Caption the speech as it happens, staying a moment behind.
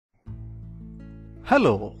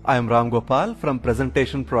Hello, I am Ram Gopal from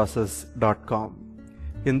presentationprocess.com.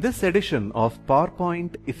 In this edition of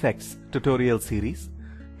PowerPoint Effects tutorial series,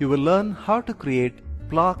 you will learn how to create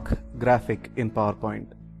Plaque graphic in PowerPoint.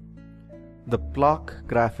 The Plaque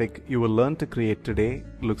graphic you will learn to create today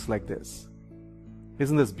looks like this.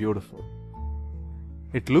 Isn't this beautiful?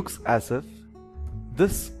 It looks as if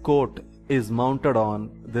this coat is mounted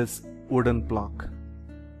on this wooden plaque.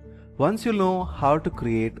 Once you know how to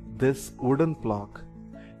create this wooden plaque,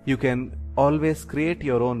 you can always create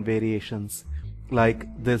your own variations like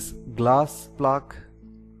this glass plaque,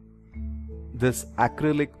 this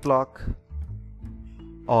acrylic plaque,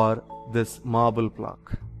 or this marble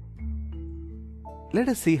plaque. Let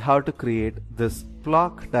us see how to create this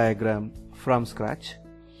plaque diagram from scratch.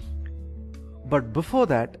 But before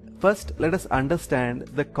that, first let us understand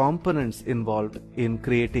the components involved in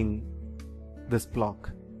creating this plaque.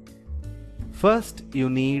 First, you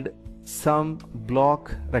need some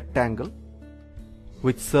block rectangle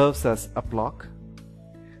which serves as a plaque.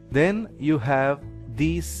 Then you have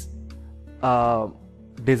these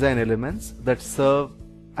design elements that serve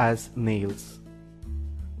as nails.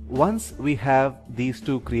 Once we have these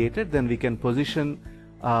two created, then we can position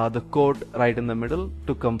the coat right in the middle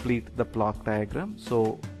to complete the plaque diagram.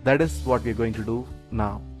 So that is what we're going to do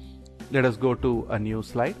now. Let us go to a new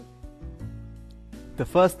slide. The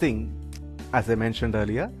first thing, as I mentioned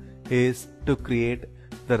earlier, is to create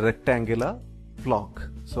the rectangular block.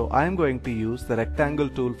 So I am going to use the rectangle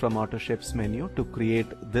tool from AutoShapes menu to create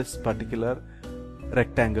this particular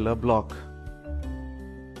rectangular block.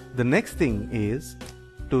 The next thing is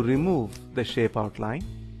to remove the shape outline.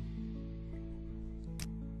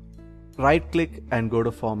 Right click and go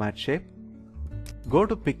to Format Shape. Go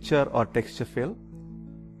to Picture or Texture Fill,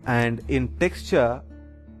 and in Texture,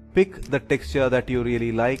 pick the texture that you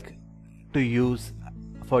really like to use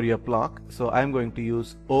for your plaque. So I'm going to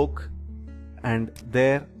use oak, and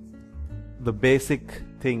there the basic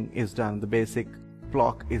thing is done, the basic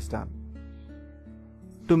plaque is done.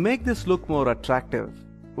 To make this look more attractive,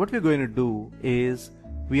 what we're going to do is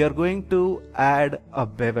we are going to add a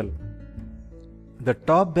bevel. The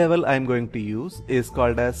top bevel I'm going to use is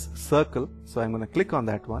called as circle, so I'm going to click on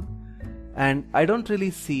that one, and I don't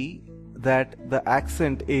really see that the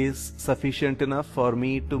accent is sufficient enough for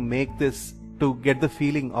me to make this, to get the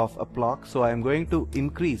feeling of a plaque. So I am going to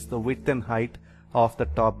increase the width and height of the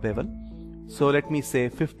top bevel. So let me say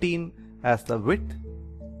 15 as the width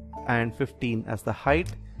and 15 as the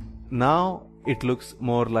height. Now it looks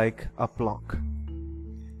more like a plaque.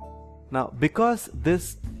 Now because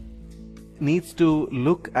this needs to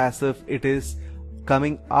look as if it is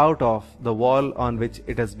coming out of the wall on which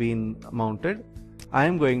it has been mounted, I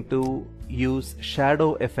am going to use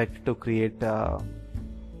shadow effect to create the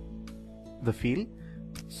feel.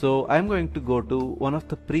 So I'm going to go to one of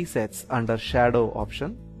the presets under shadow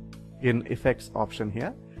option in effects option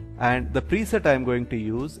here, and the preset I'm going to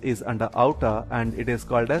use is under outer, and it is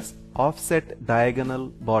called as offset diagonal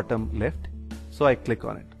bottom left. So I click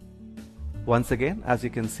on it. Once again, as you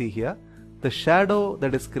can see here, the shadow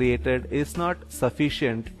that is created is not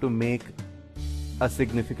sufficient to make a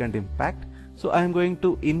significant impact. So I am going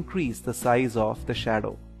to increase the size of the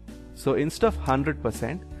shadow. So instead of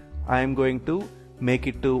 100%, I am going to make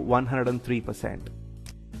it to 103%.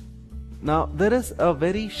 Now there is a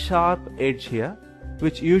very sharp edge here,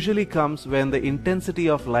 which usually comes when the intensity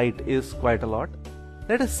of light is quite a lot.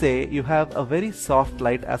 Let us say you have a very soft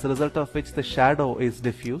light, as a result of which the shadow is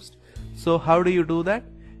diffused. So how do you do that?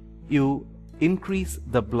 You increase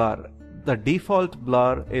the blur. The default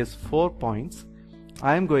blur is 4 points.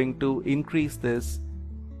 I am going to increase this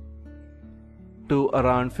to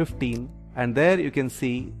around 15, and there you can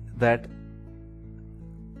see that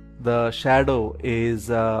the shadow is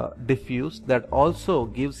diffused. That also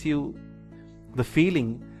gives you the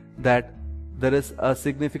feeling that there is a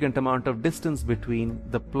significant amount of distance between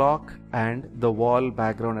the plaque and the wall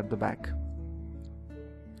background at the back.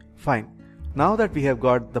 Fine. Now that we have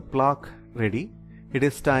got the plaque ready, it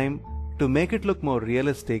is time to make it look more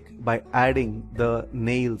realistic by adding the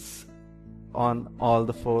nails on all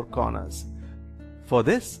the 4 corners. For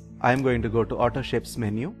this, I am going to go to AutoShapes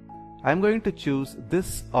menu. I am going to choose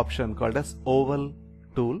this option called as Oval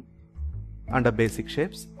tool under Basic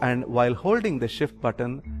Shapes, and while holding the Shift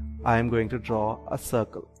button, I am going to draw a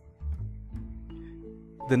circle.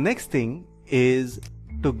 The next thing is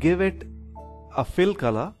to give it a fill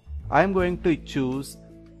color. I am going to choose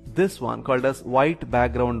this one called as White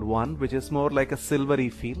Background 1, which is more like a silvery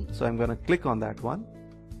feel. So I'm going to click on that one.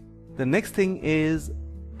 The next thing is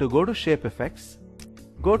to go to Shape Effects,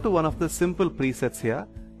 go to one of the simple presets here,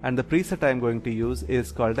 and the preset I'm going to use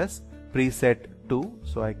is called as preset 2.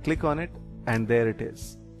 So I click on it and there it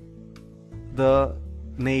is. The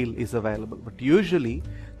nail is available. But usually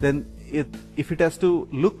then if it has to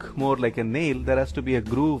look more like a nail, there has to be a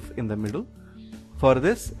groove in the middle. For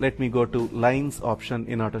this, let me go to lines option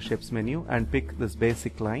in Auto Shapes menu and pick this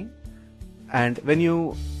basic line. And when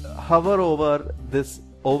you hover over this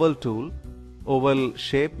oval tool, oval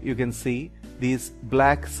shape, you can see these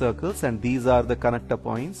black circles and these are the connector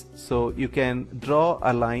points. So you can draw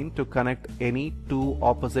a line to connect any two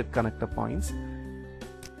opposite connector points.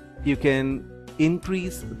 You can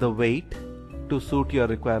increase the weight to suit your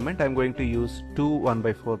requirement. I'm going to use two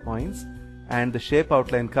 1/4 points. And the shape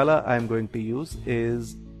outline color I'm going to use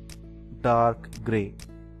is dark gray.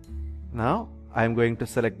 Now I'm going to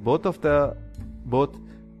select both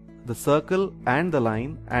the circle and the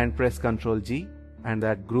line and press Ctrl G, and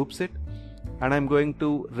that groups it. And I'm going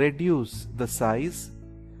to reduce the size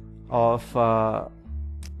of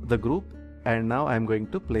the group, and now I'm going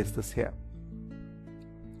to place this here.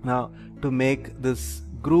 Now to make this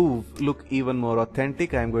groove look even more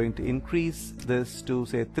authentic, I'm going to increase this to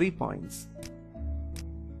say 3 points.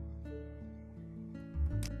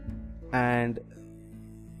 And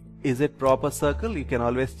is it proper circle? You can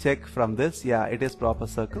always check from this. Yeah, it is proper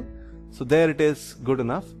circle. So there it is, good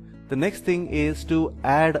enough. The next thing is to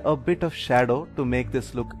add a bit of shadow to make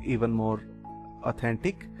this look even more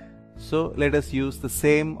authentic. So let us use the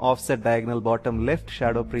same offset diagonal bottom left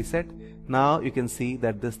shadow preset. Now you can see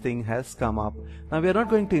that this thing has come up. Now we are not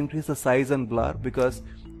going to increase the size and blur because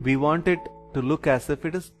we want it to look as if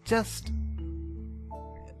it is just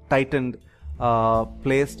tightened,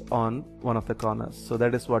 placed on one of the corners. So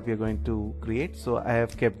that is what we are going to create. So I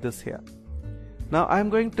have kept this here. Now I am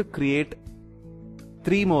going to create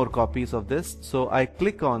 3 more copies of this. So I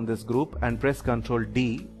click on this group and press Ctrl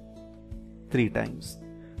D 3 times.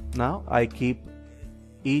 Now I keep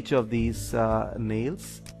each of these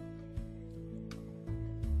nails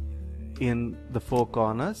in the 4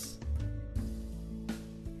 corners,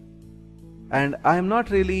 and I am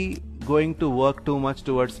not really going to work too much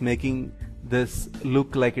towards making this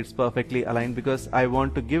look like it's perfectly aligned because I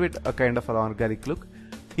want to give it a kind of an organic look.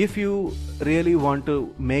 If you really want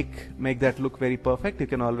to make that look very perfect, you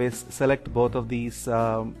can always select both of these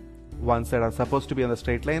ones that are supposed to be on the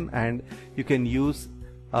straight line, and you can use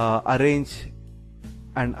arrange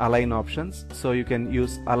and align options. So you can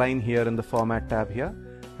use align here in the format tab here,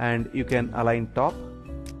 and you can align top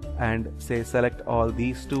and say select all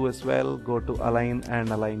these 2 as well. Go to align and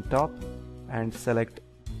align top and select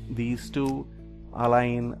these 2,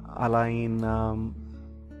 align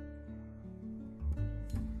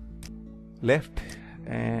left,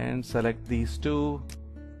 and select these 2,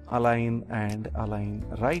 align and align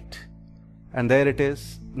right, and there it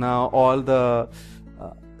is. Now all the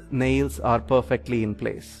nails are perfectly in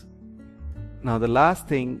place. Now the last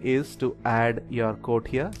thing is to add your quote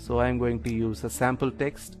here. So I'm going to use a sample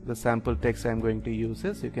text. The sample text I'm going to use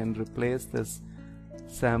is, you can replace this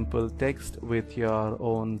sample text with your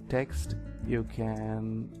own text. You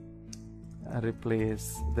can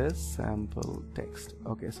replace this sample text.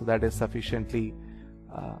 Okay, so that is sufficiently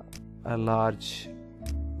a large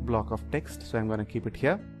block of text, so I'm going to keep it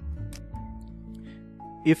here.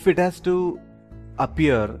 If it has to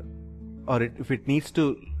appear, or if it needs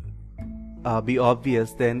to be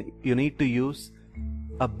obvious, then you need to use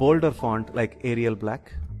a bolder font like Arial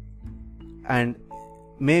Black, and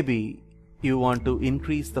maybe you want to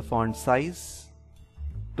increase the font size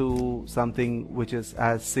to something which is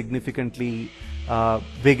as significantly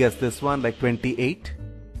big as this one, like 28,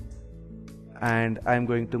 and I'm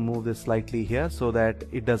going to move this slightly here so that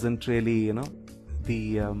it doesn't really,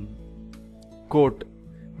 the quote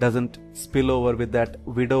doesn't spill over with that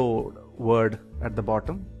widow word at the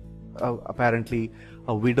bottom. Apparently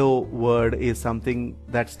a widow word is something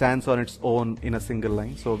that stands on its own in a single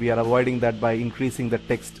line, so we are avoiding that by increasing the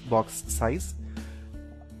text box size.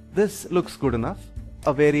 This looks good enough.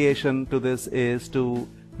 A variation to this is to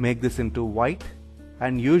make this into white,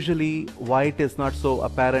 and usually white is not so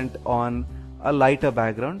apparent on a lighter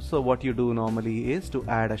background, so what you do normally is to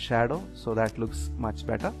add a shadow, so that looks much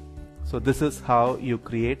better. So this is how you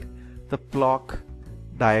create the Plaque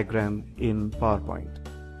diagram in PowerPoint.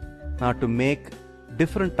 Now to make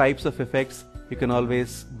different types of effects, you can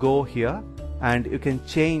always go here and you can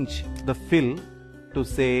change the fill to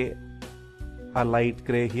say a light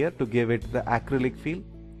gray here to give it the acrylic feel.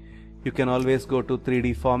 You can always go to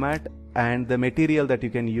 3D format, and the material that you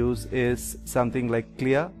can use is something like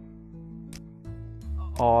clear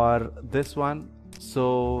or this one.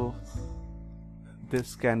 So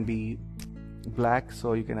this can be black,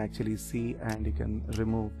 so you can actually see and you can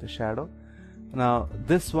remove the shadow. Now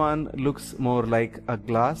this one looks more like a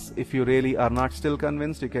glass. If you really are not still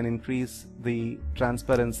convinced, you can increase the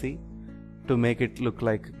transparency to make it look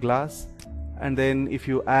like glass. And then if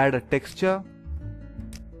you add a texture,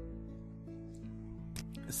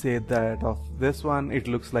 say that of this one, it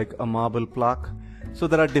looks like a marble plaque. So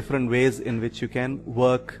there are different ways in which you can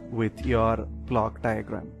work with your plaque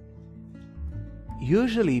diagram.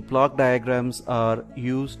 Usually plaque diagrams are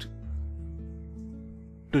used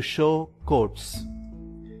to show quotes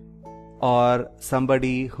or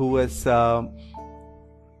somebody who is or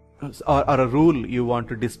a rule you want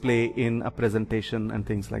to display in a presentation and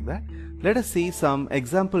things like that. Let us see some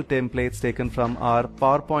example templates taken from our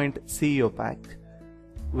PowerPoint CEO pack,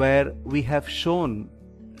 where we have shown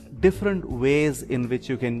different ways in which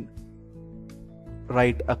you can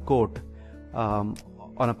write a quote on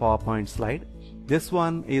a PowerPoint slide. This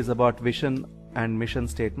one is about vision and mission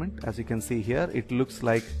statement. As you can see here, it looks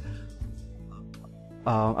like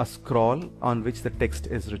a scroll on which the text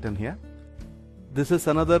is written here. This is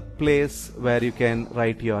another place where you can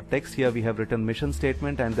write your text. Here we have written mission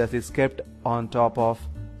statement, and that is kept on top of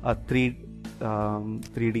a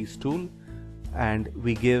 3D stool, and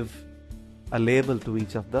we give a label to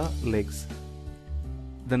each of the legs.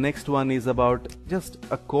 The next one is about just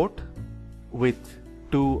a quote with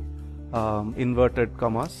two inverted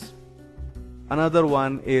commas. Another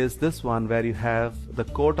one is this one, where you have the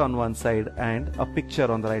quote on one side and a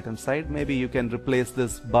picture on the right hand side. Maybe you can replace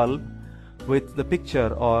this bulb with the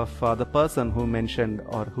picture of the person who mentioned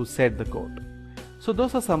or who said the quote. So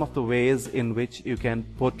those are some of the ways in which you can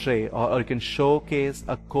portray or you can showcase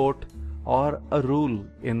a quote or a rule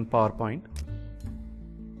in PowerPoint.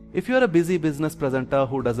 If you are a busy business presenter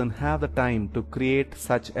who doesn't have the time to create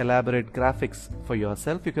such elaborate graphics for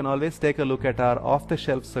yourself, you can always take a look at our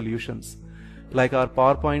off-the-shelf solutions, like our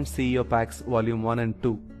PowerPoint CEO Packs Volume 1 and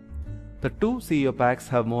 2. The two CEO Packs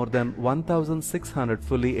have more than 1,600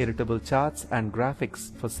 fully editable charts and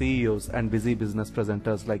graphics for CEOs and busy business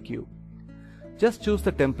presenters like you. Just choose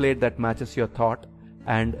the template that matches your thought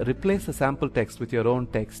and replace the sample text with your own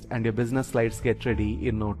text, and your business slides get ready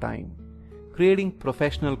in no time. Creating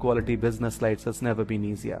professional quality business slides has never been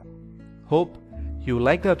easier. Hope you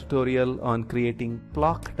liked our tutorial on creating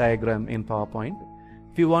plaque diagram in PowerPoint.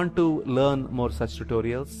 If you want to learn more such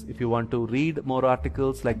tutorials, if you want to read more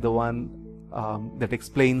articles like the one that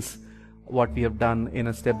explains what we have done in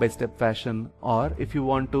a step-by-step fashion, or if you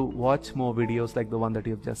want to watch more videos like the one that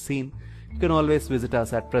you have just seen, you can always visit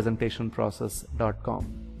us at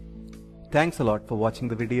presentationprocess.com. Thanks a lot for watching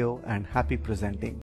the video, and happy presenting.